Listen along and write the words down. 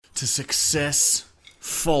to success,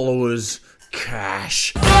 followers,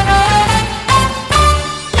 cash.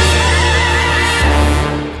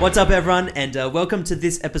 What's up, everyone, and welcome to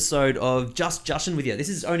this episode of Just Jushin' with you. This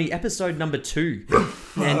is only episode number 2,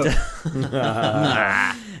 and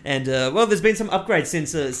well, there's been some upgrades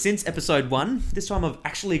since episode 1. This time I've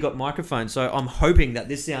actually got microphones, so I'm hoping that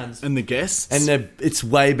this sounds. And the guests? And it's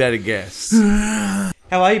way better guests. How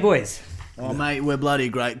are you, boys? Oh, mate, we're bloody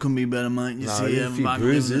great. Couldn't be better, mate. You see, a few fucking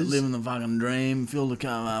bruises. living the fucking dream. Feel the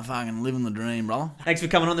fucking living the dream, brother. Thanks for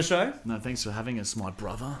coming on the show. No, thanks for having us, my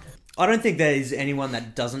brother. I don't think there is anyone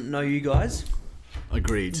that doesn't know you guys.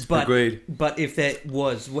 Agreed. Agreed. But if there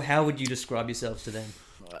was, how would you describe yourselves to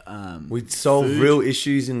them? We solve Food. real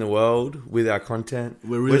issues in the world with our content.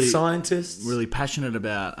 We're scientists. Really passionate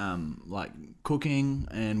about like cooking,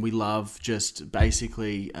 and we love just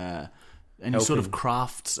basically any sort of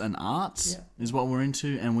crafts and arts is what we're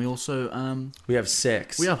into, and we also We have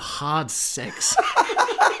sex. we have hard sex.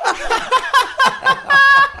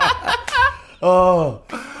 Oh,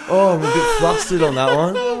 I'm a bit flustered on that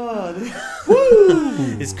one.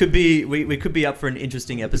 This could be we could be up for an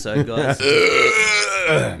interesting episode, guys.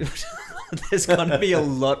 There's gonna be a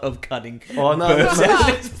lot of cutting. Oh no, burps out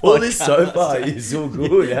of this all this podcast. so far is all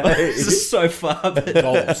good. Hey? This is so far, but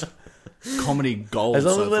Goals. Comedy gold. As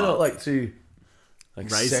long so as we're far. not like too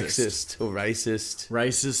Racist. sexist or racist.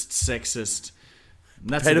 Racist, sexist.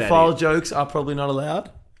 That's about Pedophile it. jokes are probably not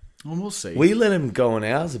allowed. Well, we'll see. We let them go on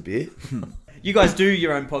ours a bit. you guys do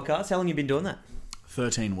your own podcast. How long have you been doing that?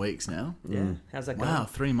 13 weeks now. Yeah. How's that going? Wow,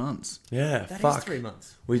 3 months. Yeah, That is fuck. 3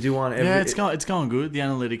 months. We do one every. Yeah, it's going good. The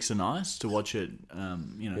analytics are nice to watch it.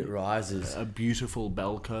 It rises. a beautiful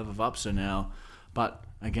bell curve of up. So now, but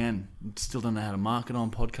again, still don't know how to market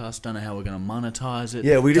on podcasts. Don't know how we're going to monetize it.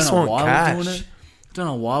 Yeah, we just Don't know want why cash. We're doing it. Don't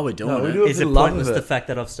know why we're doing No, we it. do it Is for it the love pointless of the it. fact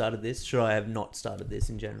that I've started this? Should I have not started this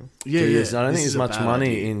in general? Yeah, Dude, yeah. I don't think This is there's a much bad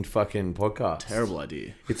money idea. in fucking podcasts. Terrible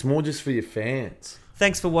idea. It's more just for your fans.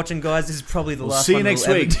 Thanks for watching, guys. This is probably the last see you one next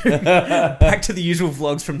we'll ever week. do. Back to the usual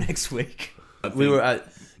vlogs from next week. We were at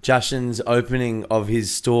Jushin's opening of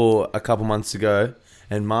his store a couple months ago,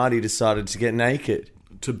 and Marty decided to get naked.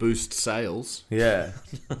 To boost sales, Yeah.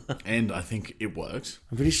 and I think it worked.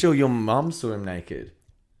 I'm pretty sure your mum saw him naked.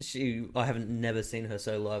 I haven't never seen her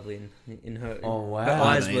so lively in her. Oh, wow. Her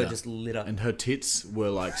I eyes haven't were either. just lit up. And her tits were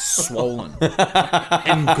like swollen,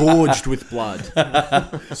 engorged with blood.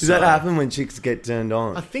 Does that happen when chicks get turned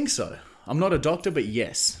on? I think so. I'm not a doctor, but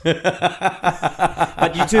yes.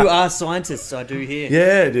 But you two are scientists, I do hear.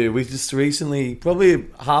 Yeah, dude. We just recently, probably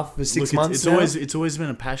half for 6 Look, months it's always been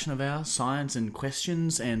a passion of ours, science and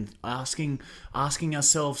questions and asking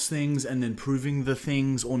ourselves things and then proving the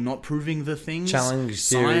things or not proving the things. Challenge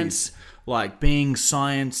science, like being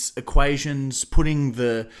science equations, putting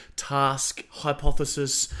the task,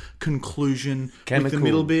 hypothesis, conclusion Chemical with the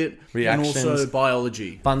middle bit, reactions. and also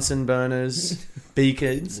biology. Bunsen burners,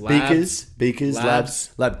 beakers, Labs. labs,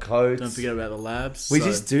 lab coats. Don't forget about the labs. We So-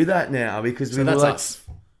 just do that now because so we were that's like, us.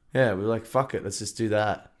 yeah, we were like, fuck it, let's just do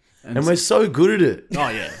that. And And we're so good at it. Oh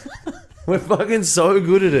yeah, We're fucking so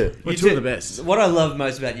good at it. we're You two of two- the best. What I love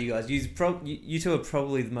most about you guys, you two are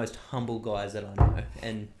probably the most humble guys that I know.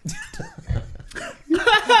 And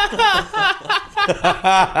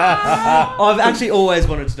I've actually always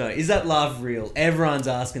wanted to know, is that laugh real? Everyone's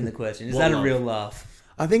asking the question. Is What that a laugh? real laugh?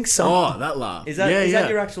 I think so. Oh, that laugh. Is that yeah, is yeah. that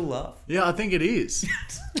your actual laugh? Yeah, I think it is.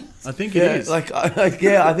 I think Yeah, it is. I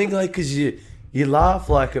think like because you laugh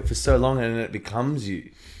like it for so long and it becomes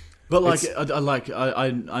you. But like,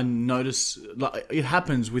 I notice like it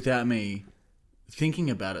happens without me thinking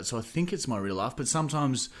about it. So I think it's my real laugh. But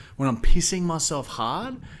sometimes when I'm pissing myself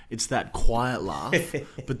hard, it's that quiet laugh.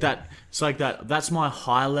 But it's like that. That's my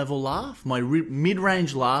high level laugh. My mid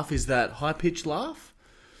range laugh is that high pitched laugh.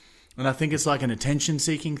 And I think it's like an attention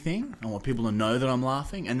seeking thing. I want people to know that I'm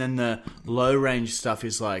laughing. And then the low range stuff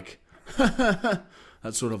is like that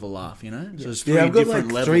sort of a laugh, you know. So there's three I've got different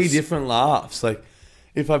like levels. 3 different laughs. Like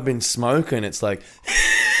if I've been smoking, it's like.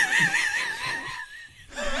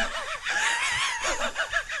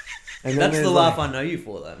 And then That's there's the laugh like- I know you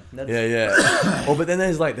for, though. That's, Yeah. But then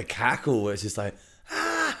there's like the cackle where it's just like.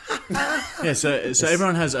 Yeah, so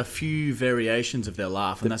everyone has a few variations of their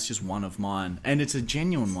laugh, and that's just one of mine, and it's a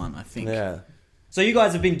genuine one, I think. Yeah. So you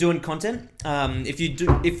guys have been doing content.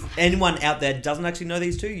 If anyone out there doesn't actually know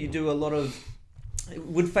these two, you do a lot of.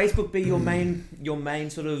 Would Facebook be your main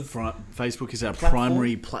sort of? Facebook is our Platform?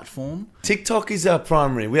 primary platform. TikTok is our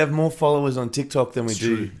primary. We have more followers on TikTok than we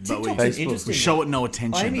do. True, but TikTok's an Facebook. interesting We show one. it no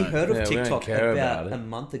attention. I only though. heard of Yeah, we don't TikTok care about about it. a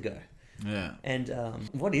month ago. Yeah. And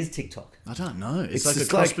what is TikTok? I don't know. It's, It's like a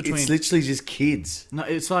just cross like between. it's literally just kids. No,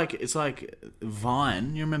 it's like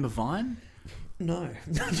Vine. You remember Vine? No.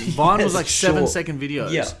 Vine was like sure. 7-second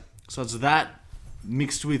videos. Yeah. So it's that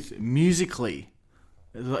mixed with Musical.ly.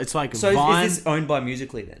 It's like So Vine. is this owned by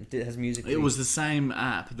Musical.ly then? It has Musical.ly. It was the same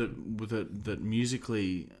app that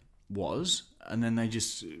Musical.ly was, and then they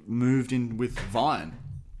just moved in with Vine.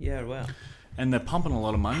 Yeah, wow. And they're pumping a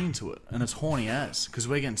lot of money into it, and it's horny as because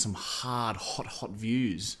we're getting some hard, hot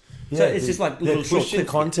views. So it's just like they're little short pushing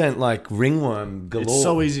clips. content like ringworm galore. It's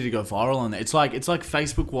so easy to go viral on there. It's like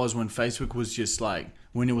Facebook was when Facebook was just like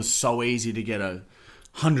when it was so easy to get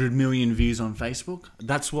 100 million views on Facebook.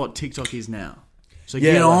 That's what TikTok is now. So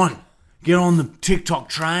Yeah, get on the TikTok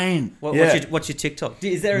train. Yeah. What's your TikTok?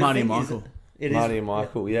 Is there a Marty thing? and Is Michael. It is. Marty and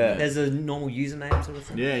Michael, yeah. There's a normal username sort of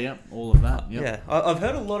thing. Yeah, all of that. Yep. Yeah, I've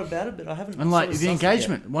heard a lot about it, but I haven't. And like sort of the sussed it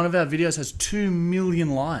engagement, one of our videos has 2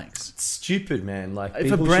 million likes. It's stupid, man. Like If a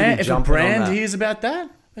people should be brand jumping on that. hears about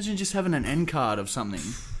that, imagine just having an end card of something.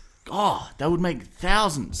 Oh, that would make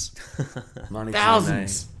thousands. Money to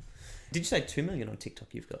Thousands. Did you say 2 million on TikTok?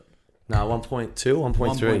 You've got. be made. No, 1.2,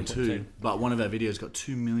 1.3. 1.2. But one of our videos got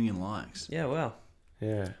 2 million likes. Yeah, wow.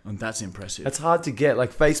 Yeah. And that's impressive. That's hard to get.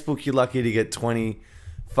 Like Facebook, you're lucky to get 20,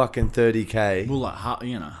 fucking 30K. well,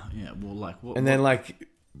 like, what, And then like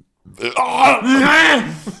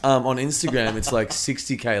on Instagram, it's like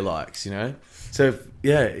 60K likes, you know? So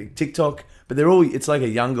TikTok, but it's like a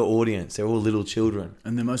younger audience. They're all little children.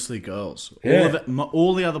 and they're mostly girls. Yeah.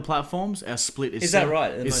 All the other platforms, our split is. Is that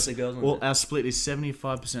right? They're mostly girls on there? Our split is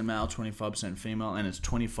 75% male, 25% female, and it's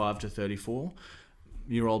 25 to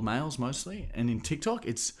 34-year-old males mostly. And in TikTok,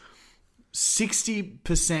 it's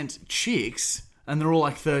 60% chicks, and they're all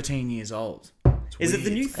like 13 years old. Is it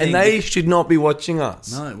the new thing? And they should not be watching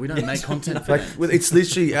us. No, we don't make content for Like, them. it's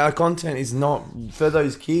literally, our content is not for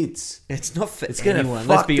those kids. It's not for It's gonna anyone. fuck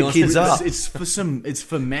Let's be the honest. kids up. It's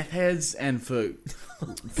for meth heads and for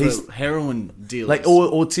These- heroin dealers. Like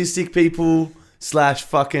all autistic people /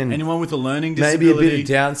 fucking anyone with a learning maybe disability, a bit of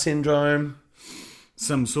Down syndrome.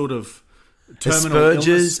 some sort of terminal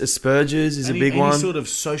illness, Asperger's is a big any one. sort of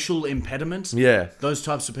social impediment. Yeah. Those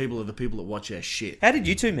types of people are the people that watch our shit. How did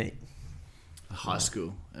you two meet? High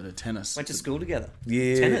school at a tennis. Went to school together.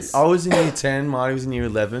 Yeah, Tennis. I was in year 10. Marty was in year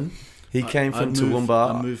 11. He came from I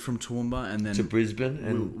Toowoomba moved from Toowoomba and then to Brisbane,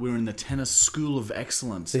 and we were in the tennis school of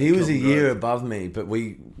excellence. so at he was a Kelvin year Grove. above me. But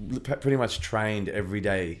we pretty much trained every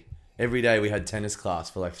day. Every day we had tennis class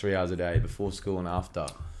for like 3 hours a day before school and after.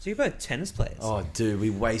 So you're both tennis players. Oh, dude, we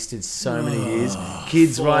wasted so many years.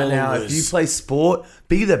 Kids right now, if you flawless. play sport,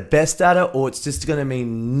 be the best at it, or it's just going to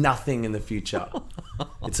mean nothing in the future.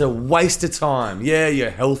 It's a waste of time. Yeah, you're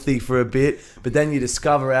healthy for a bit, but then you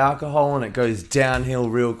discover alcohol and it goes downhill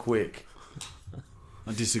real quick.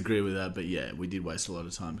 I disagree with that, but yeah, we did waste a lot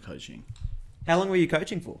of time coaching. How long were you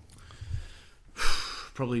coaching for?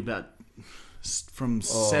 Probably about from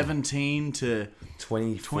 17 to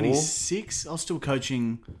 24? 26. I was still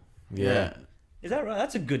coaching. Yeah. Is that right?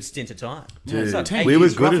 That's a good stint of time. Dude, It's like 10 we were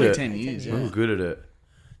years, good at roughly it. 10 years, We were yeah. good at it.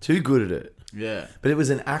 Too good at it. Yeah. But it was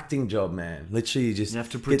an acting job, man. Literally, you just You have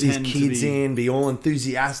to get these pretend to kids be- in, be all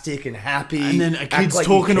enthusiastic and happy. And then a act kid's like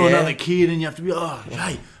you talking to care. another kid, and you have to be,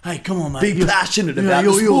 hey, come on, mate. Be You- passionate you know, about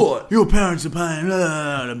the sport. Your parents are paying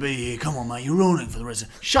to be here. Come on, mate. You're ruining for the rest of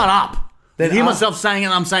Shut up. Then I hear I- myself saying it,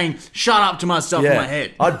 and I'm saying, shut up to myself in my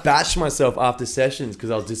head. I'd bash myself after sessions because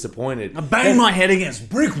I was disappointed. I banged my head against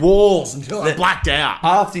brick walls until I blacked out.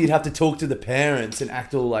 After you'd have to talk to the parents and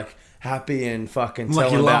act all like happy and fucking Like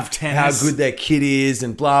tell you them love about how tennis. good their kid is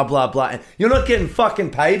and blah blah blah. And you're not getting fucking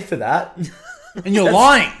paid for that. And you're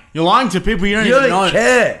lying. You're lying to people you don't You even know. don't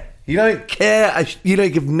care. You don't care. You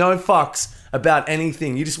don't give no fucks about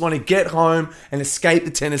anything. You just want to get home and escape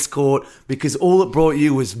the tennis court because all it brought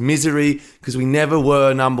you was misery because we never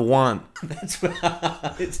were number one. That's what I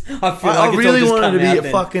feel like I it's all really just wanted to come be out a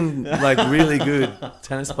then. fucking like really good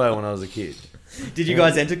tennis player when I was a kid. Did you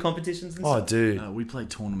guys enter competitions and Oh, stuff? dude. We play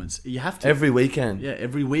tournaments. You have to. Every weekend. Yeah,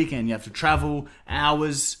 every weekend. You have to travel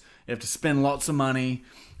hours. You have to spend lots of money.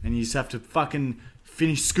 And you just have to fucking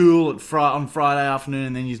finish school on Friday afternoon.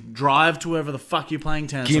 And then you drive to wherever the fuck you're playing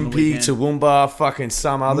tennis on the Gympie, weekend. Toowoomba, fucking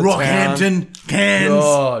some other town. Rockhampton, Cairns.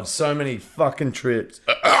 God, so many fucking trips.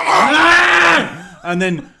 And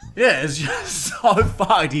then, yeah, it's just so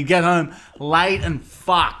fucked. You get home late and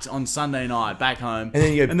fucked on Sunday night back home. And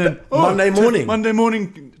then you go Monday morning. Monday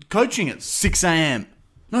morning coaching at 6 a.m.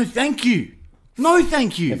 No, thank you. No,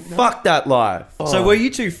 thank you. Fuck that life. So were you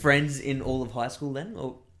two friends in all of high school then?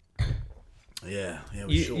 Or Yeah,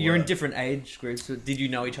 You're in different age groups. Did you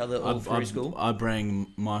know each other all through school? I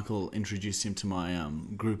bring Michael, introduced him to my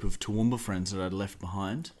group of Toowoomba friends that I'd left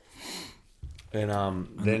behind. And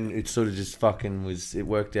then it sort of just fucking it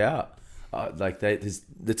worked out. The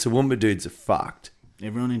Toowoomba dudes are fucked.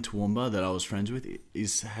 Everyone in Toowoomba that I was friends with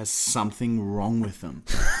has something wrong with them.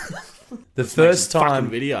 The first fucking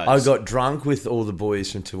time videos. I got drunk with all the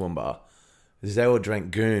boys from Toowoomba, because they all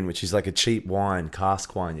drank Goon, which is like a cheap wine,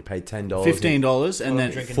 cask wine. You pay $10. $15, and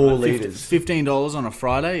then drinking 4 litres. $15 on a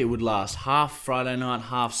Friday. It would last half Friday night,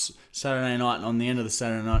 half Saturday night. And on the end of the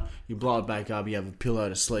Saturday night, you blow it back up. You have a pillow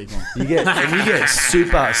to sleep on. You get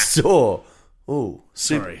super sore. Ooh,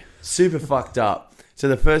 Sorry. super fucked up. So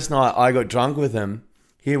the first night I got drunk with them,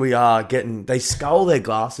 here we are they scull their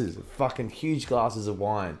glasses, fucking huge glasses of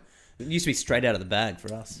wine. It used to be straight out of the bag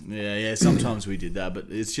for us. Yeah. Sometimes we did that, but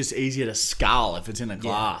it's just easier to scull if it's in a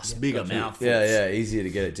glass. Bigger mouthfuls. Yeah, easier to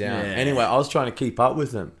get it down. Yeah. Anyway, I was trying to keep up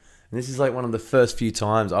with them. And this is like one of the first few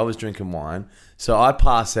times I was drinking wine. So I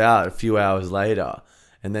pass out a few hours later.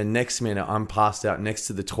 And then next minute, I'm passed out next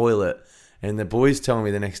to the toilet. And the boys tell me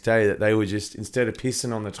the next day that they were just, instead of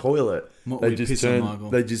pissing on the toilet, they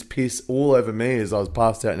just piss all over me as I was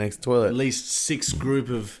passed out next to the toilet. At least 6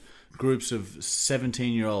 groups of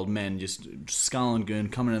 17-year-old men just skull and goon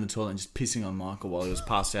coming in the toilet and just pissing on Michael while he was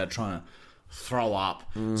passed out trying to throw up.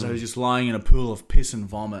 So he was just lying in a pool of piss and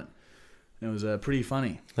vomit. It was pretty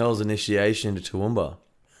funny. That was initiation to Toowoomba.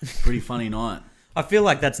 Pretty funny night. I feel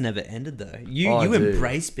like that's never ended though. You dude.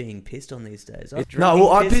 embrace being pissed on these days. I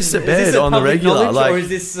piss the bed on the regular. Like, or is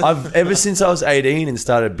this, I've ever since I was 18 and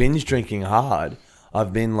started binge drinking hard,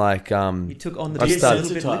 I've been like you took on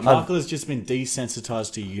the Michael has just been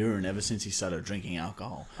desensitized to urine ever since he started drinking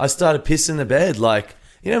alcohol. I started pissing the bed. Like,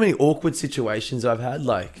 you know how many awkward situations I've had?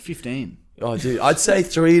 Like 15. Oh, dude, I'd say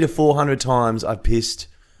 300 to 400 times I pissed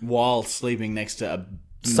while sleeping next to a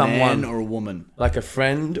someone man or a woman, like a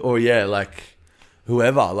friend or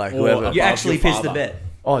whoever. You actually pissed the bed.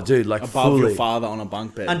 Oh, dude, like above fully. your father on a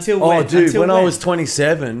bunk bed. Until when? When I was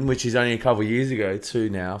 27, which is only a couple of years ago, 2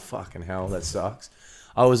 now. Fucking hell, that sucks.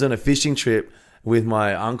 I was on a fishing trip with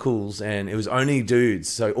my uncles, and it was only dudes.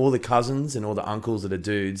 So all the cousins and all the uncles that are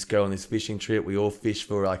dudes go on this fishing trip. We all fish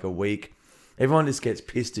for like a week. Everyone just gets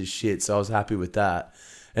pissed as shit, so I was happy with that.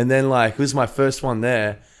 And then, like, it was my first one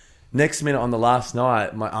there. Next minute on the last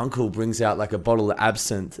night, my uncle brings out like a bottle of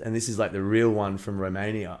absinthe, and this is like the real one from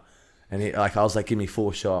Romania. And I was like, give me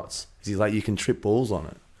 4 shots. He's like, you can trip balls on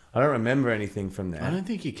it. I don't remember anything from there. I don't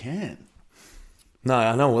think you can. No,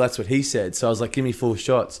 I know. Well, that's what he said. So I was like, give me 4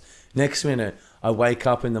 shots. Next minute, I wake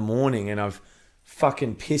up in the morning and I've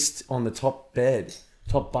fucking pissed on the top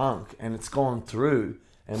bunk, and it's gone through.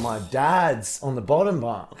 And my dad's on the bottom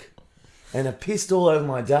bunk. And I pissed all over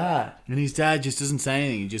my dad. And his dad just doesn't say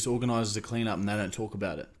anything. He just organises a clean up and they don't talk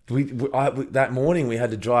about it. That morning we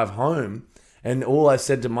had to drive home, and all I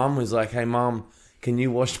said to Mum was like, hey, Mum, can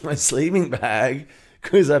you wash my sleeping bag?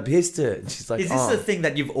 Because I pissed it. And she's like, is this the thing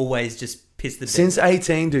that you've always just pissed the bed? Since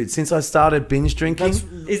 18, dude. Since I started binge drinking.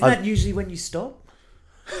 Isn't that usually when you stop?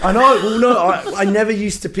 I know. Well, no, I never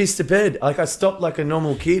used to piss the bed. Like, I stopped like a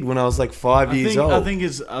normal kid when I was like 5 years old. I think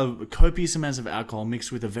it's copious amounts of alcohol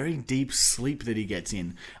mixed with a very deep sleep that he gets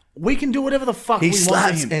in. We can do whatever the fuck we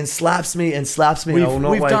want to him. He slaps me and I will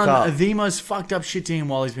not we've wake up. We've done the most fucked up shit to him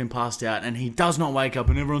while he's been passed out, and he does not wake up.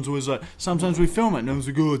 And everyone's always like, sometimes we film it, and everyone's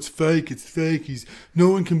like, oh, it's fake. No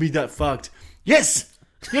one can be that fucked. Yes,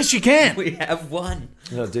 you can. We have one.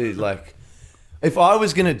 No, dude, like, if I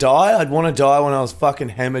was going to die, I'd want to die when I was fucking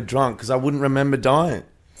hammered drunk, because I wouldn't remember dying.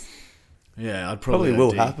 Yeah, I'd probably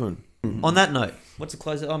will happen. On that note, what's the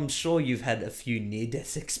close? I'm sure you've had a few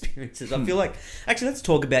near-death experiences. I feel like, actually, let's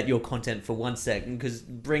talk about your content for 1 second, because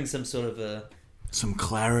bring some sort of some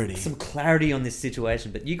clarity on this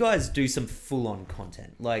situation. But you guys do some full-on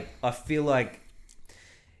content. Like, I feel like,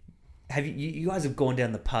 you guys have gone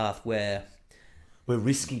down the path where we're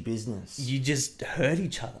risky business. You just hurt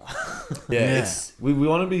each other. Yeah. We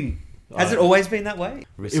want to be. Has it always been that way?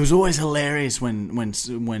 It was always hilarious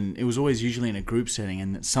when it was always usually in a group setting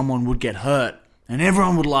and someone would get hurt and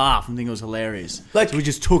everyone would laugh and think it was hilarious. So we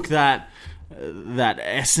just took that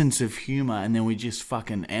essence of humor and then we just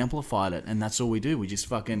fucking amplified it, and that's all we do. We just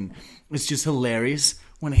fucking, it's just hilarious.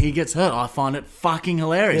 When he gets hurt, I find it fucking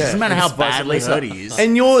hilarious. Doesn't matter how badly hurt he is.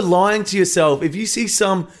 And you're lying to yourself. If you see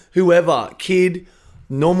some kid,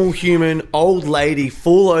 normal human, old lady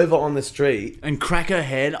fall over on the street and crack her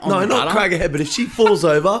head on No, not crack her head, but if she falls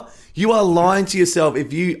over, you are lying to yourself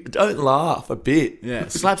if you don't laugh a bit. Yeah,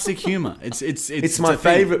 slapstick humor. It's my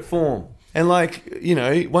favourite form. And like,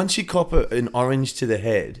 once you cop an orange to the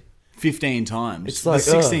head, 15 times. It's like,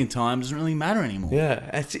 the 16th time doesn't really matter anymore.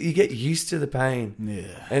 Yeah, you get used to the pain. Yeah.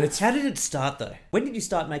 And it's How did it start though? When did you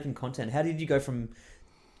start making content? How did you go from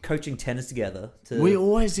coaching tennis together to We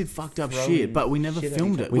always did fucked up throwing shit, but we never shit at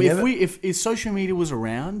filmed each it. other. If social media was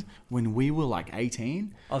around when we were like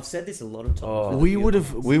 18, I've said this a lot of times. Oh. we would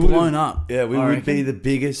have would've- blown up. Yeah, we I would be reckon. the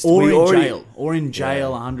biggest. or we in already- jail, or in jail,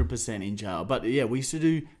 Yeah. 100% in jail. But yeah, we used to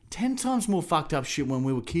do 10 times more fucked up shit when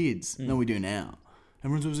we were kids Mm. than we do now.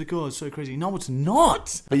 Everyone's always like, "Oh, it's so crazy." No, it's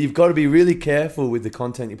not. But you've got to be really careful with the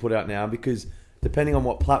content you put out now because depending on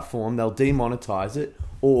what platform, they'll demonetize it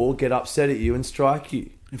or get upset at you and strike you.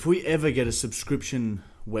 If we ever get a subscription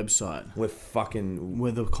website We're fucking.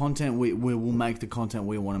 where the content we will make the content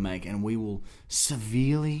we want to make, and we will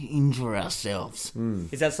severely injure ourselves.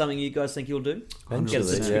 Is that something you guys think you'll do? Eventually, Get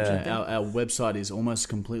a subscription yeah. thing? Our website is almost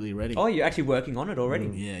completely ready. Oh, you're actually working on it already?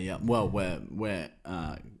 Yeah. Well,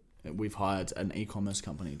 we've hired an e-commerce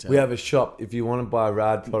company to. We have a shop if you want to buy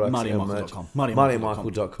rad products. MuddyMichael.com.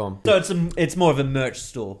 MuddyMichael.com. So it's more of a merch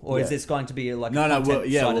store, or is Yeah. this going to be like a No,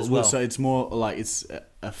 content site as well? So it's more like it's a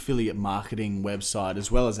affiliate marketing website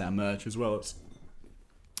as well as our merch, as well as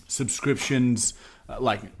subscriptions,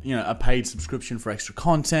 like a paid subscription for extra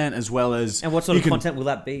content, as well as And what sort you of can- content will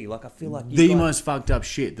that be? Like I feel like The guys- most fucked up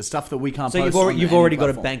shit, the stuff that we can't. So post you've on already any got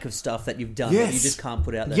a platform. bank of stuff that you've done that you Yes. just can't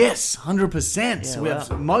put out there. Yes, 100%. Yeah, We wow.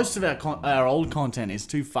 have most of our old content is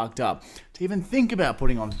too fucked up to even think about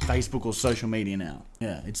putting on Facebook or social media now.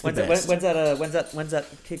 Yeah, it's the When's best. that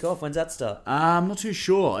kick off? When's that start? I'm not too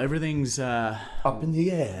sure. Everything's Up in the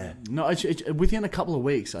air. no, it's within a couple of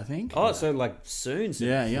weeks, I think. Oh, so like soon.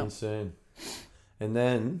 Yeah. Soon. And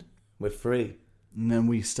then we're free. And then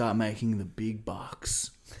we start making the big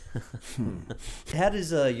bucks. How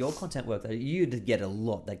does your content work though? You get a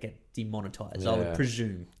lot that get demonetized, I would Yeah.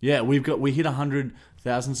 presume. Yeah, we hit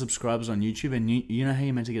 100,000 subscribers on YouTube, and you know how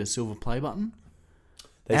you're meant to get a silver play button?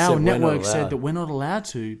 They Our said we're not network allowed. said that we're not allowed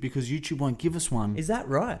to because YouTube won't give us one Is that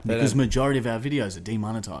right? They because don't- majority of our videos are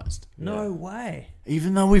demonetized. No way.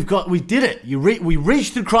 Even though we did it. We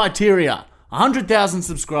reached the criteria. 100,000 Because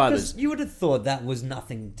subscribers. you would have thought that was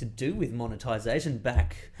nothing to do with monetization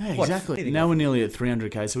back. Yeah, what, exactly. 50 Now we're nearly at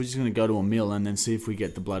 300k, so we're just going to go to a mill and then see if we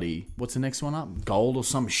get the bloody... What's the next one up? Gold or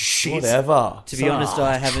some shit? Whatever. To be honest,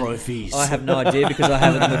 I haven't. trophies. I have no idea because I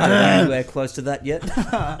haven't looked at anywhere close to that yet.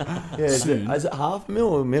 Yeah, is it half a mil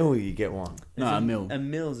or a mil you get one? No, a mill. A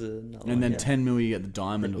mill's another And then one, 10 mil you get the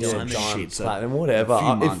diamond or The some diamond. shit. So Platinum, whatever. a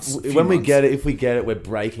few months, a few When we months. get it, if we get it, we're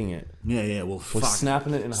breaking it. yeah, well, We're fuck.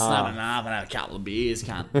 snapping it in Snap half. it up and have a couple of beers,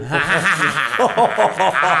 cunt.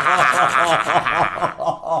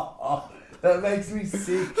 That makes me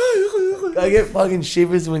sick. I get fucking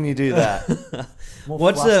shivers when you do that. More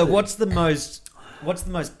What's flustered.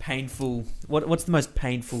 the most painful what's the most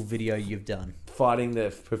painful video you've done? Fighting the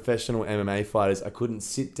professional MMA fighters? I couldn't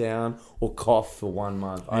sit down or cough for 1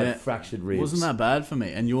 month. I Yeah. had fractured ribs. Wasn't that bad for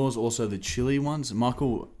me? And yours also the chili ones.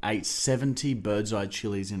 Michael ate 70 bird's eye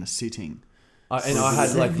chilies in a sitting. And I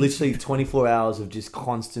had like literally 24 hours of just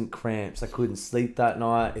constant cramps. I couldn't sleep that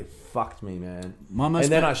night. It fucked me, man. My most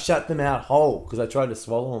And then pa- I shut them out whole because I tried to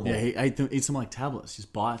swallow them. Yeah, all. he eats them like tablets,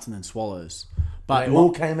 just bites and then swallows. But But they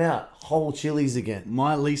all came out whole chilies again.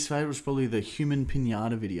 my least favorite was probably the human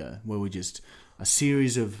pinata video, where we just a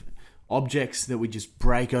series of objects that we just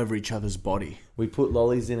break over each other's body, We put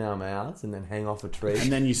lollies in our mouths and then hang off a tree.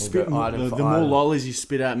 and then you We'll spit. go item The for more item. lollies you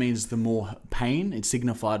spit out means the more pain. It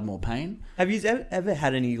signified more pain. Have you ever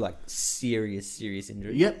had any like serious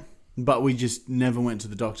injury? Yep. But we just never went to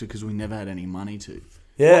the doctor because we never had any money to.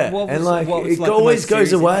 Yeah, What was- and like what was, it like, the always most goes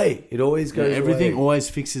serious away. It always goes Everything away. always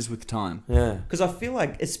fixes with time. Yeah. Because I feel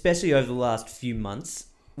like, especially over the last few months,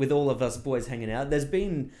 with all of us boys hanging out, there's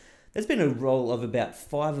been a roll of about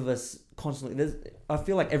 5 of us constantly. I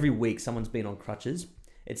feel like every week someone's been on crutches.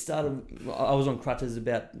 It started. I was on crutches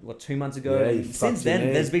about 2 months ago. Yeah, you and fucked since your then,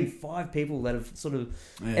 knee. there's been 5 people that have sort of.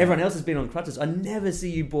 Yeah. Everyone else has been on crutches. I never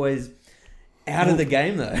see you boys out of the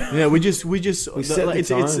game though. Yeah, we just set the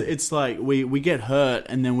it's tone. like we get hurt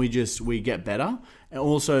and then we get better. And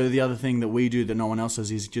also the other thing that we do that no one else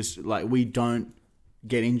does is just like we don't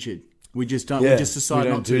get injured. We just don't. Yeah, we just decide we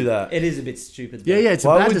don't not do to. that. It is a bit stupid. Yeah, though. yeah, it's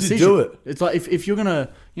Why a bad would you decision. do it? It's like if you're gonna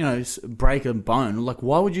break a bone, like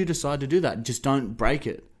why would you decide to do that? Just don't break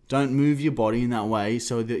it. Don't move your body in that way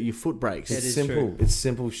so that your foot breaks. It It's is simple. true. It's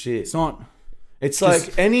simple shit. It's not. It's Just-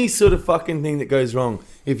 like any sort of fucking thing that goes wrong.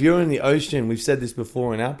 If you're in the ocean, we've said this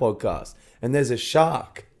before in our podcast, and there's a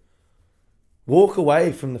shark, walk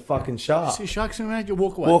away from the fucking shark. See sharks around, you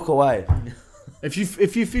walk away. Walk away. If you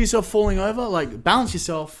feel yourself falling over, like balance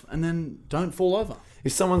yourself and then don't fall over.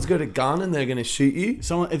 If someone's got a gun and they're going to shoot you,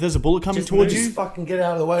 If there's a bullet coming Just towards just you, fucking get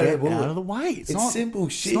out of the way. get of the bullet. out of the way. It's It's not simple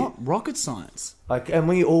shit. It's not rocket science. Like, and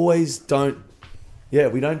we always don't. Yeah,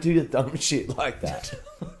 we don't do the dumb shit like that.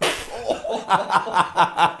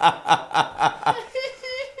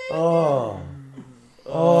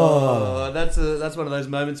 Oh, that's one of those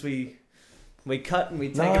moments we cut and we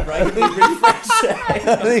take a break and we refresh.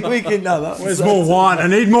 I think we can know that. Where's more wine? I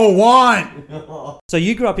need more wine. So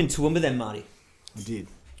you grew up in Toowoomba then, Marty? I did.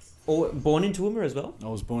 Or born in Toowoomba as well? I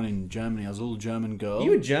was born in Germany. I was a little German girl.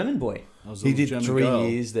 You a German boy? I was a He little did German 3 girl.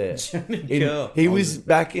 years there. German In- girl. he was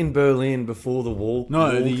back in Berlin before the wall. No,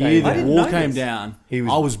 wall the came year down. I the didn't wall know came this. down, He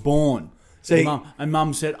was- I was born. So he- and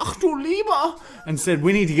mum said, "Ach du Lieber," and said,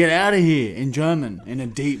 "We need to get out of here," in German, in a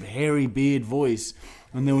deep, hairy beard voice.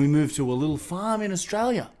 And then we moved to a little farm in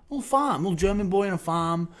Australia. Little German boy in a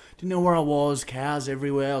farm. Didn't know where I was. Cows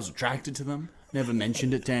everywhere. I was attracted to them. Never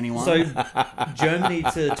mentioned it to anyone. So Germany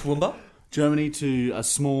to Toowoomba? Germany to a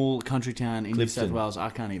small country town in New South Clifton. Wales. I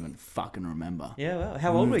can't even fucking remember. Yeah, well,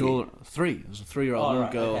 how old were you? 3. I was a 3-year-old Oh, little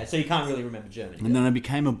right, girl. okay. So you can't really remember Germany. And then I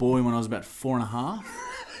became a boy when I was about 4.5.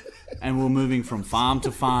 And we were moving from farm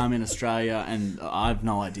to farm in Australia, and I have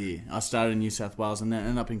no idea. I started in New South Wales and then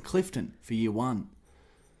ended up in Clifton for year 1.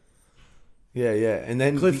 Yeah, yeah. And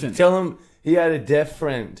then Clifton. tell him he had a deaf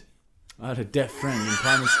friend. I had a deaf friend in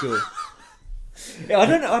primary school. Yeah, I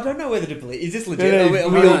don't know whether to believe. Is this legit? Yeah, Are we no,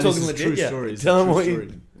 all No, this talking is legit? true Yeah. story. It's a Tell him true what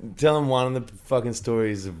story. Tell him one of the fucking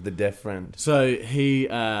stories of the deaf friend. So he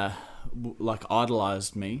idolized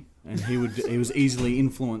me, and he was easily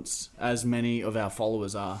influenced, as many of our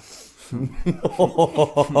followers are.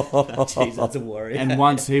 Jeez, that's a worry. And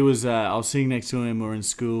once he was, I was sitting next to him. We were in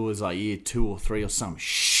school. It was like year 2 or 3 or some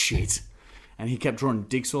shit. And he kept drawing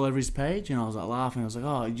dicks all over his page, and I was like laughing. I was like,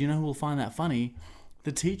 "Oh, you know who will find that funny?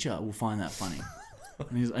 The teacher will find that funny."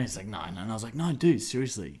 And he's like, "No." And I was like, "No, dude,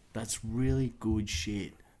 seriously, that's really good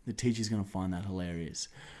shit. The teacher's gonna find that hilarious."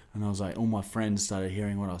 And I was like, all my friends started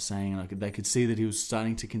hearing what I was saying, and they could see that he was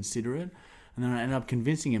starting to consider it. And then I ended up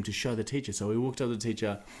convincing him to show the teacher. So he walked up to the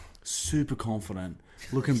teacher, super confident,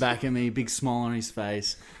 looking back at me, big smile on his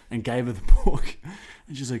face, and gave her the book.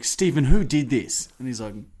 And she's like, "Stephen, who did this?" And he's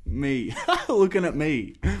like, "Me," looking at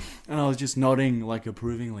me. And I was just nodding like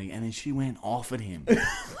approvingly. And then she went off at him.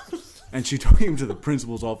 And she took him to the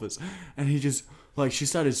principal's office. And he just, like, she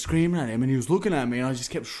started screaming at him. And he was looking at me, and I just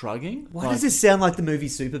kept shrugging. Why like, does this sound like the movie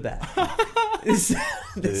Superbad? This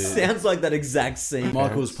sounds like that exact scene.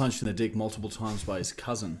 Michael was punched in the dick multiple times by his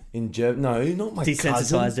cousin. In no, not my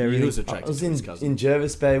Desensitized cousin. everything. He was I attracted was to his in cousin.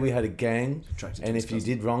 Jervis Bay. We had a gang, Attracted to and his if you cousin.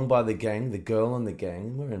 did wrong by the gang, the girl on the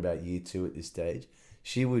gang, we're in about year 2 at this stage.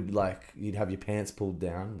 She would you'd have your pants pulled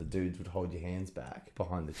down. The dudes would hold your hands back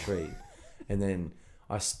behind the tree, and then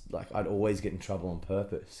I'd always get in trouble on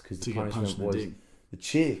purpose because the To get punishment punched in the was dick. the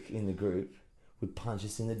chick in the group would punch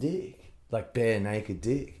us in the dick, like bare naked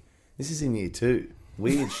dick. This is in year 2.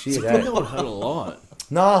 Weird shit. I think Eh? that would hurt a lot.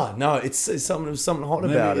 No, it's something hot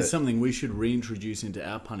Maybe about it's it. something we should reintroduce into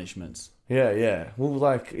our punishments. Yeah. Well,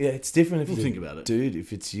 it's different if We'll you think about it. dude.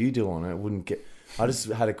 If it's you doing it, wouldn't get. I just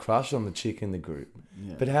had a crush on the chick in the group.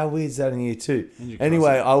 Yeah. But how weird is that in year 2? And your Anyway,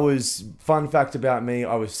 cousin. I was fun fact about me.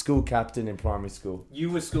 I was school captain in primary school. You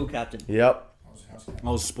were school captain. Yep, I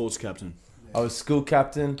was sports captain. I was school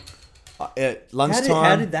captain. At lunchtime,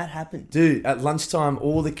 How did that happen? dude. At lunchtime,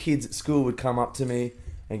 all the kids at school would come up to me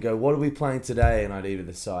and go, "What are we playing today?" And I'd either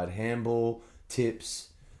decide handball, tips,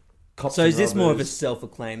 cops. So and is this more of a robbers.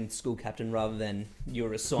 self-acclaimed school captain rather than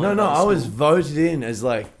you're assigned? No, by the I was school? voted in as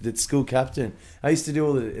the school captain. I used to do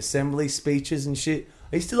all the assembly speeches and shit.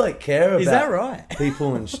 I used to care about Is that right?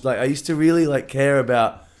 people and I used to really care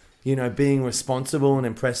about being responsible and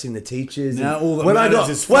impressing the teachers. Now And all that when I matters got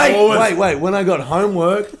is forward. wait, when I got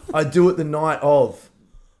homework, I'd do it the night of.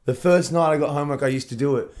 The first night I got homework, I used to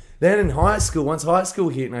do it. Then in high school, once high school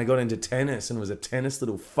hit and I got into tennis and was a tennis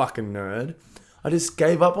little fucking nerd, I just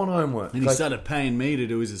gave up on homework. And he started paying me to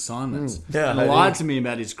do his assignments. yeah, and I lied did. to me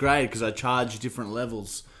about his grade because I charged different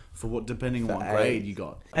levels for depending on what For grade A. you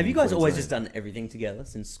got. Have you guys always Queensland. just done everything together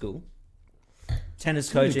since school? Tennis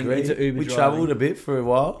To a coaching, degree. into Uber We driving. travelled a bit for a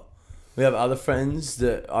while. We have other friends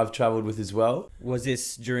that I've travelled with as well. Was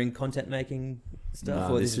this during content making stuff,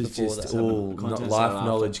 No, or this this was before just that? all Content life started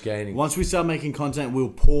knowledge after. gaining. Once we started making content, we were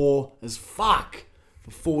poor as fuck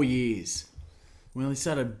for 4 years. We only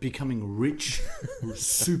started becoming rich,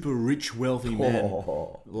 super rich, wealthy men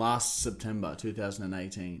Oh. last September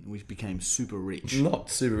 2018. We became super rich.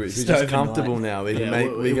 Not super rich. We're Just just overnight. comfortable now. We can Yeah,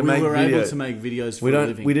 make. We can we make were videos. able to make videos for we a don't.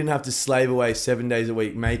 living. We didn't have to slave away 7 days a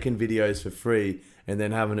week making videos for free and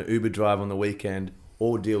then having an Uber drive on the weekend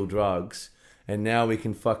or deal drugs and now we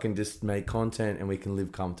can fucking just make content and we can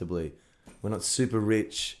live comfortably. We're not super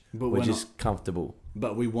rich, But we're we're just comfortable.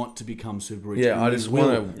 But we want to become super rich. Yeah, and I we just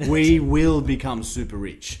will- wanna- We will become super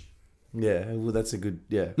rich. Yeah, well, that's a good,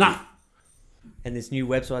 yeah. Nah, And this new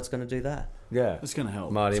website's going to do that. Yeah. that's gonna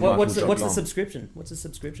help. What's the MartyMichael.com. subscription? What's the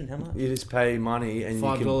subscription? How much? You just pay money and you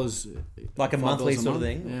can... $5, Like a monthly $5 sort of month?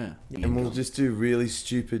 thing? Yeah. And we'll just do really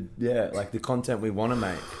stupid, like the content we want to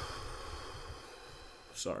make.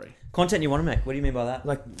 Sorry. Content you want to make? What do you mean by that?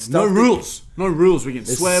 Like No stuff that- rules. No rules. We can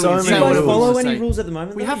There's swear. so we can do many you say guys rules. what follow we any say. rules at the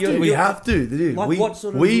moment? We though? have You're- to. We you're- have to, dude. Like we, what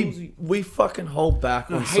sort of we, rules you- we fucking hold back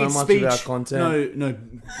No, on hate so much speech. of our content. No,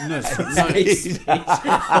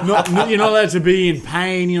 you're not allowed to be in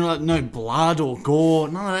pain. You're not, no blood or gore.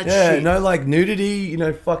 None of that Yeah, shit. no, like nudity,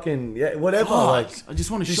 fucking, whatever. God, Like, I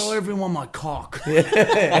just want to show everyone my cock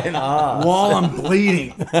and ass. while I'm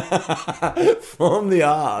bleeding. From the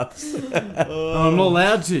ass. I'm not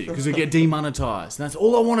allowed to because I get demonetized. That's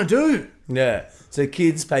all I want to do. Yeah. So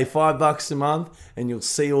kids pay $5 a month and you'll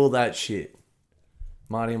see all that shit.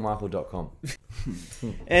 MartyandMichael.com.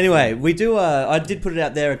 Anyway, we do. I did put it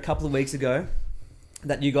out there a couple of weeks ago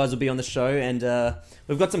that you guys will be on the show, and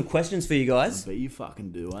we've got some questions for you guys. But you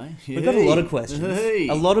fucking do, eh? We've got a lot of questions. Hey.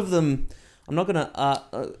 A lot of them. I'm not gonna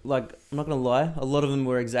I'm not gonna lie. A lot of them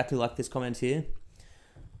were exactly like this comment here.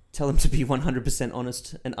 Tell them to be 100%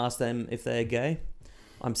 honest and ask them if they're gay.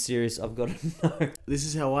 I'm serious. I've got to know. This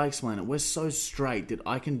is how I explain it. We're so straight that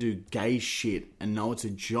I can do gay shit and know it's a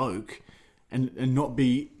joke and not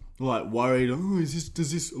be like worried,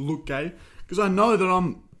 does this look gay? Because I know that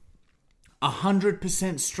I'm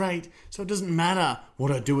 100% straight, so it doesn't matter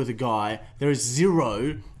what I do with a guy. There is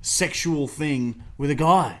zero sexual thing with a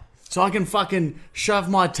guy. So I can fucking shove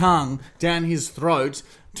my tongue down his throat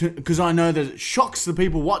because I know that it shocks the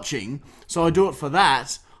people watching. So I do it for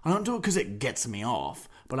that. I don't do it because it gets me off.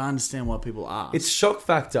 But I understand why people ask. It's shock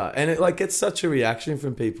factor. And it gets such a reaction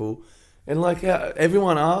from people. And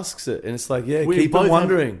everyone asks it. And it's like, keep on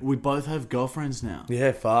wondering. We both have girlfriends now.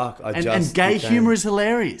 Yeah, fuck. And gay humour is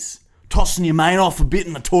hilarious. Tossing your mate off a bit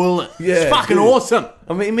in the toilet. Yeah, it's fucking dude. awesome.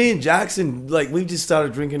 I mean, me and Jackson, we just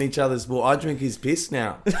started drinking each other's... Well, I drink his piss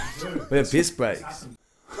now. We have piss breaks.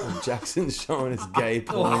 Oh, Jackson's showing us gay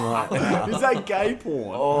porn right now. Is that gay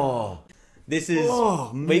porn? Oh. This is.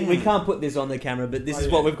 Oh, we can't put this on the camera, but this is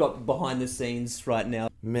what we've got behind the scenes right now.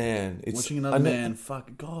 Man. It's Watching another man,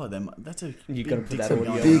 fuck, God, that's a You gotta put dick that to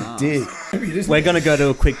audio. my Big ass. dick. We're going to go to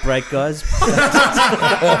a quick break, guys.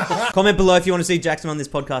 Comment below if you want to see Jackson on this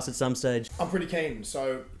podcast at some stage. I'm pretty keen,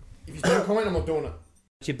 so if you don't comment, I'm not doing it.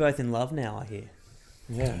 You're both in love now, I hear.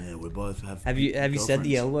 Yeah. Yeah, we both have. Have you said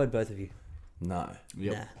the girlfriends. L word, both of you? No.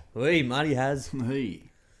 Yep. Nah. Oi, Marty has.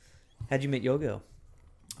 Hey. How'd you meet your girl?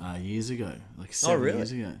 Years ago, like 7 really?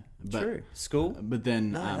 years ago. But, True. School? But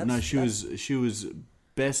then, No, no, that's- she was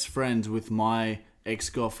best friends with my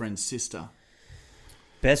ex-girlfriend's sister.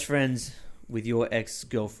 Best friends with your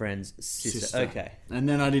ex-girlfriend's sister. Okay. And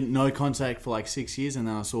then I didn't know contact for like 6 years, and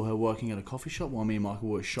then I saw her working at a coffee shop while me and Michael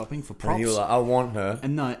were shopping for props. And you were like, I want her.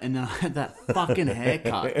 and then I had that fucking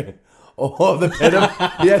haircut. Oh, the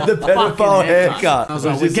pedophile haircut. I was It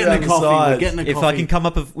like, we're just getting a down the coffee. We're sides. getting a If coffee. I can come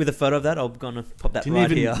up with a photo of that, I'm going to pop that Didn't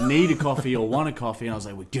right even here. need a coffee or want a coffee, and I was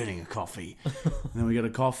like, we're getting a coffee. And then we got a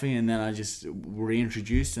coffee, and then I just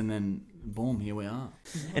reintroduced, and then boom, here we are.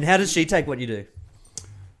 And how does she take what you do?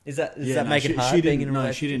 Does that make it hard being in a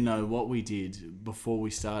relationship? She didn't know what we did before we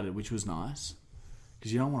started, which was nice.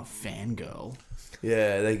 Because you don't want a fangirl.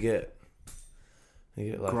 Yeah, they get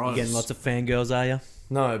like... Gross. You getting lots of fangirls, are you?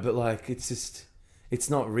 No, but it's just... It's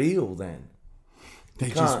not real then. They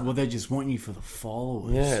can't. they just want you for the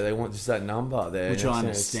followers. Yeah, they want just that number there. Which and I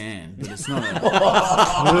it's- understand, but it's not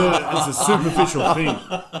it's a superficial thing.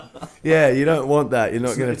 Yeah, you don't want that. You're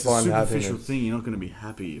not going to It's a find superficial happiness. thing. You're not going to be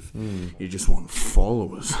happy if you just want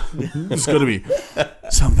followers. There's got to be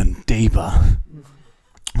something deeper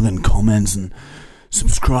than comments and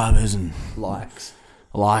subscribers and Likes.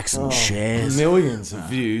 and shares. Millions of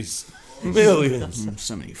views. Millions.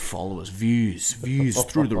 So many followers, views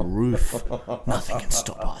through the roof. Nothing can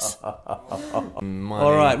stop us. Money.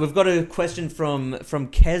 All right, we've got a question from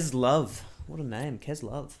Kez Love. What a name, Kez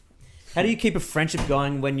Love. How do you keep a friendship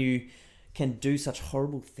going when you can do such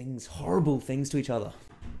horrible things to each other?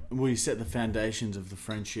 We set the foundations of the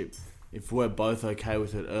friendship. If we're both okay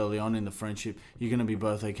with it early on in the friendship, you're going to be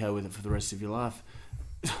both okay with it for the rest of your life.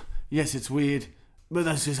 Yes, it's weird, but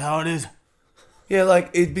that's just how it is. Yeah,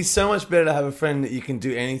 it'd be so much better to have a friend that you can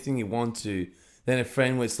do anything you want to than a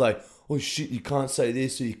friend where it's like, oh shit, you can't say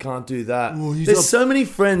this or you can't do that. Well, There's so many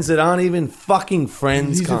friends that aren't even fucking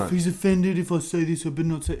friends, cunt. He's offended if I say this, I better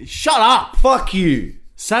not say. Shut up! Fuck you.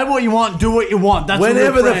 Say what you want, do what you want. That's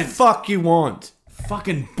Whenever a real the friend. fuck you want.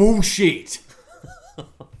 Fucking bullshit.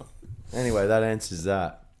 Anyway, that answers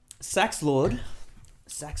that. Sax Lord,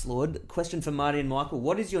 question for Marty and Michael.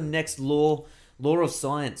 What is your next law of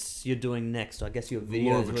science you're doing next? I guess your videos.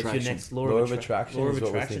 Law of What's your attraction. next Law of attraction is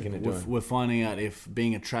what we're thinking of We're, doing. we're finding out if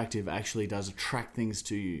being attractive actually does attract things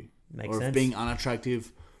to you. Makes or sense. if being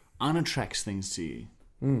unattractive unattracts things to you.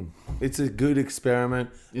 It's a good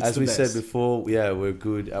experiment. It's As the we best. said before, yeah, we're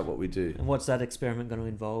good at what we do. And what's that experiment going to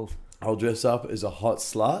involve? I'll dress up as a hot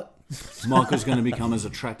slut. Michael's going to become as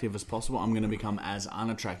attractive as possible. I'm going to become as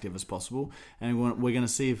unattractive as possible. And we're going to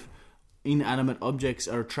see if inanimate objects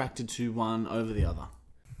are attracted to one over the other.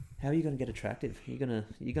 How are you going to get attractive? You're gonna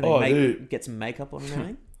Oh, dude. get some makeup on and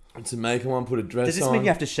everything? To make one, put a dress on. Does this mean you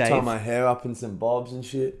have to shave? Tie my hair up in some bobs and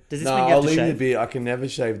shit. Does this no, mean you have I'll to leave the shave? beard. I can never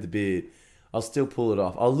shave the beard. I'll still pull it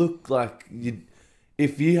off. I'll look like you.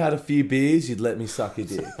 If you had a few beers, you'd let me suck your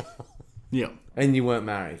dick, Yeah. and you weren't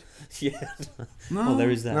married. Yeah. No. Well, there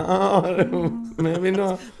is that. No, maybe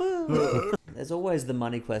not. There's always the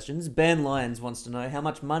money questions. Ben Lyons wants to know how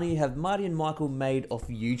much money have Marty and Michael made off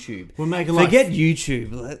YouTube? We're making like... Forget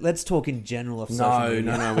YouTube. Let's talk in general of social No,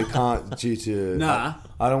 media. no, we can't due to. Nah.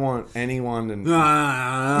 I don't want anyone to.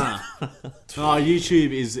 Nah. Oh,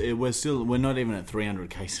 YouTube is... We're not even at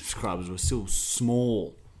 300k subscribers. We're still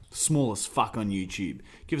small as fuck on YouTube.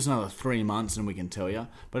 Give us another 3 months and we can tell you.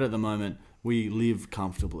 But at the moment, we live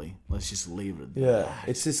comfortably. Let's just leave it. Yeah,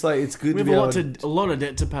 it's just like it's good We to have be able a lot of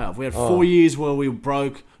debt to pay off. We had Oh. 4 years where we were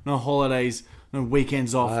broke, no holidays, no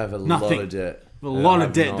weekends off. I have a nothing. lot of debt. A lot I of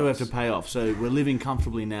have debt that we not. have to pay off. So we're living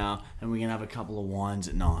comfortably now, and we can have a couple of wines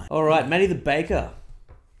at night. All right, Matty the Baker.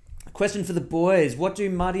 Question for the boys. What do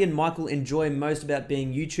Marty and Michael enjoy most about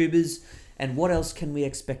being YouTubers, and what else can we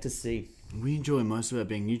expect to see? We enjoy most about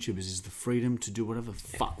being YouTubers is the freedom to do whatever the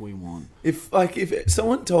fuck we want. If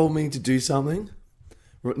someone told me to do something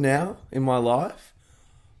now in my life,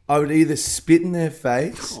 I would either spit in their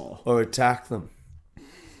face or attack them.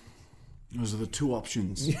 Those are the two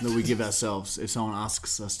options that we give ourselves if someone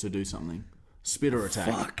asks us to do something. Spit or attack.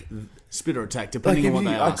 Fuck. Spit or attack, Like depending on what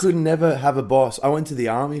they I ask. could never have a boss. I went to the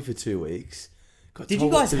army for 2 weeks. Got Did you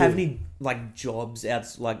told what guys to have do. any like jobs out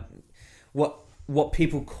like what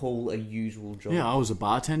people call a usual job? Yeah, I was a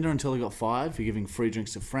bartender until I got fired for giving free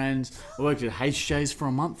drinks to friends. I worked at HJ's for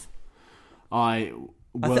a month. I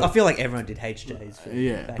feel like everyone did HJs.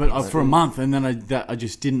 Yeah, back but in for a month, and then I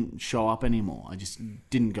just didn't show up anymore. I just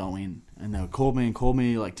didn't go in, and they called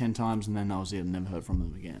me like 10 times, and then that was it. I never heard from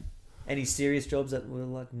them again. Any serious jobs that were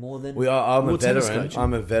like more than? I'm Well, a tennis veteran. coaching.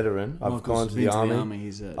 I'm a veteran. I've Michael's gone to been the army.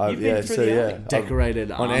 He's a I've- You've been yeah, through so the yeah, army?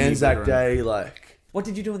 decorated on army Anzac veteran. Day, like What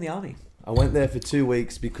did you do in the army? I went there for 2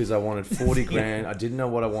 weeks because I wanted 40 grand. I didn't know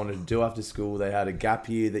what I wanted to do after school. They had a gap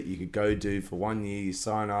year that you could go do for 1 year. You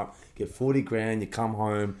sign up, get 40 grand, you come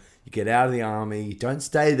home, you get out of the army. You don't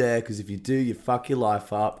stay there because if you do, you fuck your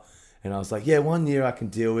life up. And I was like, yeah, 1 year I can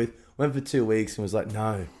deal with. Went for 2 weeks and was like,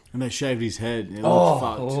 no. And they shaved his head. It Oh. looked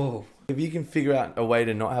fucked. Oh, If you can figure out a way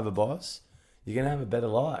to not have a boss, you're going to have a better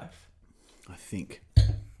life. I think.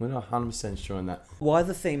 We're not 100% sure on that. why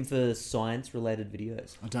the theme for science-related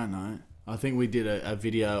videos? I don't know. I think we did a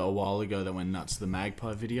video a while ago that went nuts. The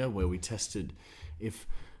magpie video where we tested if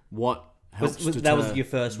what helps to that was deter your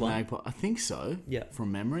first one? magpie. I think so. Yeah.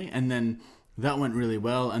 From memory, and then that went really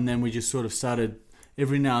well. And then we just sort of started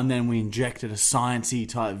every now and then we injected a sciencey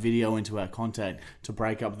type video into our content to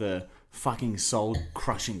break up the fucking soul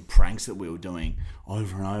crushing pranks that we were doing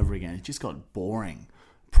over and over again. It just got boring.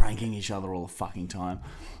 Pranking each other all the fucking time.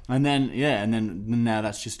 And then now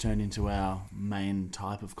that's just turned into our main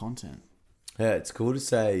type of content. Yeah, it's cool to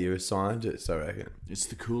say you're a scientist, I reckon. It's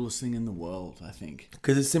the coolest thing in the world, I think.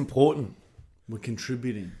 Because it's important. We're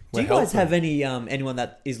contributing. Do you We're guys helping. have any anyone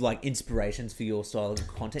that is like inspirations for your style of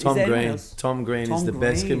content? Tom is there anyone Green. else? Tom Green Tom is the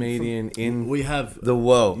best Green comedian in We have, the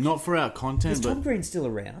world. not for our content, Is but Tom Green still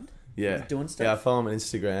around? Yeah. He's doing stuff? Yeah, I follow him on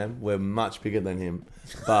Instagram. We're much bigger than him.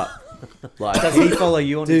 But, like, Does he follow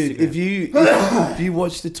you on dude, Instagram? if you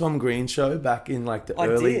watched the Tom Green show back in like the I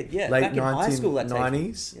early, did, yeah. late Back in high school, that takes me.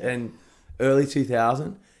 1990s Yeah. and early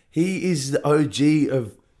 2000, he is the OG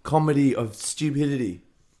of comedy, of stupidity.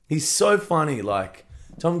 He's so funny. Like,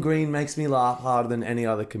 Tom Green makes me laugh harder than any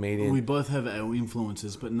other comedian. we both have our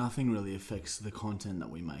influences, but nothing really affects the content that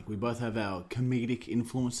we make. We both have our comedic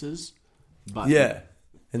influences, but Yeah.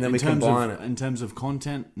 And then in we terms combine of, it. In terms of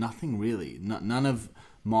content, nothing really. None of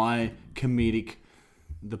my comedic,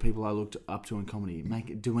 the people I looked up to in comedy,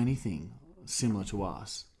 do anything similar to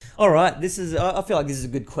us. All right, this is. I feel like this is a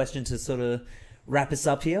good question to sort of wrap us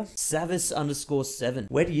up here. Savis_7.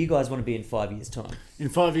 Where do you guys want to be in 5 years' time? In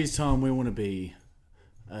 5 years' time, we want to be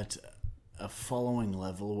at a following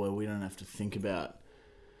level where we don't have to think about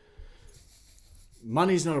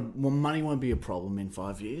money won't be a problem in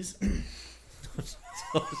 5 years.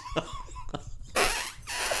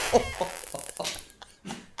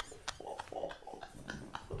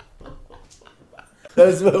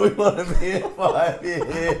 That's where we want to be in 5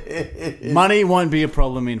 years. Money won't be a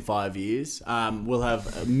problem in 5 years. We'll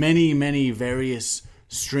have many various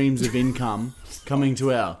streams of income coming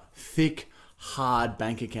to our thick, hard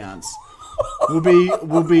bank accounts. We'll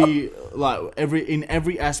be like in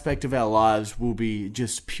every aspect of our lives will be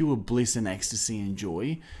just pure bliss and ecstasy and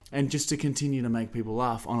joy, and just to continue to make people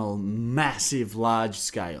laugh on a massive, large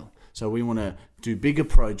scale. So we want to do bigger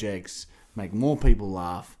projects, make more people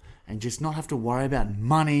laugh, and just not have to worry about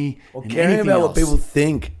money Or and caring anything about else. what people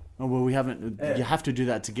think. Oh, well, we haven't. You have to do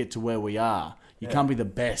that to get to where we are. You can't be the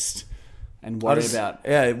best and worry about.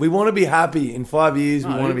 Yeah, we want to be happy. In 5 years,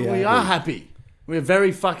 we No, want to be happy. We are happy. We're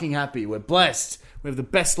very fucking happy. We're blessed. We have the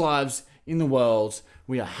best lives in the world.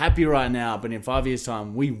 We are happy right now, but in 5 years'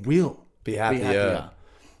 time, we will Be happier.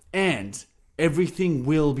 And everything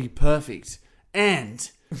will be perfect. And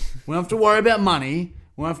we don't have to worry about money.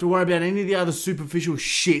 We don't have to worry about any of the other superficial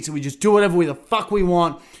shit. So we just do whatever the fuck we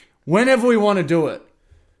want, whenever we want to do it.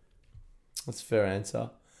 That's a fair answer.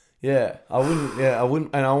 Yeah, I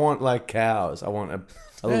wouldn't, and I want like cows. I want a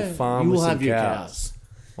little farm You with will some have your cows. cows.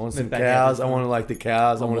 I want some back cows. out I want to like the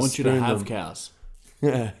cows. I I want want to you to spoon have them. cows.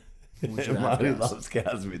 Yeah, want you to have Marty cows. loves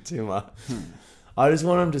cows a bit too much. I just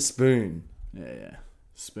want him to spoon. Yeah.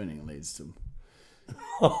 Spooning leads to...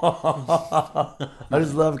 I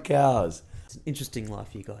just love cows. It's an interesting life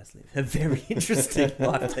you guys live. A very interesting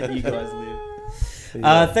life that you guys live.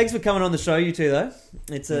 Thanks for coming on the show, you two, though.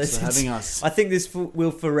 Thanks for having us. I think this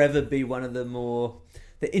will forever be one of the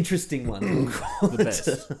interesting ones. The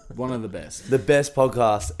best. One of the best. The best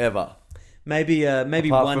podcast ever. maybe Apart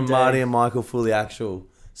one from day. Marty and Michael, fully actual.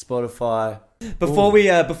 Spotify. Before we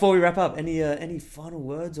wrap up, any final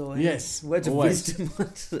words or any Yes, words of always.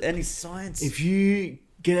 wisdom? Any science? If you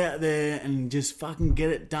get out there and just fucking get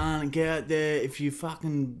it done, get out there. If you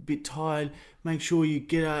fucking bit tired, make sure you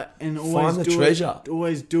get out and always Find the do treasure. it.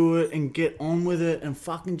 Always do it and get on with it and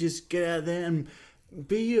fucking just get out there and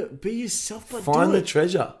be yourself. But Find do the it.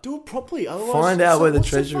 treasure. Do it properly. Otherwise, Find out where the what's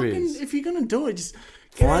treasure fucking- is. If you're gonna do it, just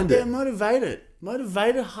get Find out there it. and motivate it.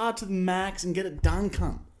 Motivate it hard to the max and get it done,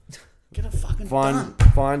 cunt. Get it fucking done.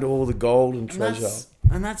 Find all the gold and And treasure.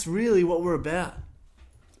 that's really what we're about.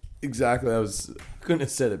 Exactly. Couldn't have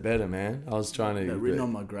said it better, man. I was trying to. They're written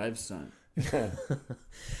on my gravestone.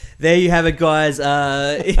 There you have it, guys.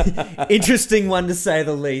 Interesting one to say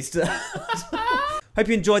the least. Hope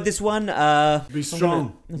you enjoyed this one. Be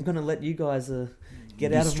strong. I'm gonna let you guys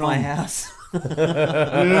get Be out of my strong. house.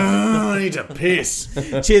 I need to piss.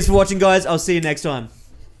 Cheers for watching, guys. I'll see you next time.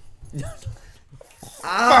 You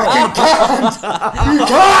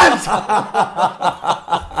can't!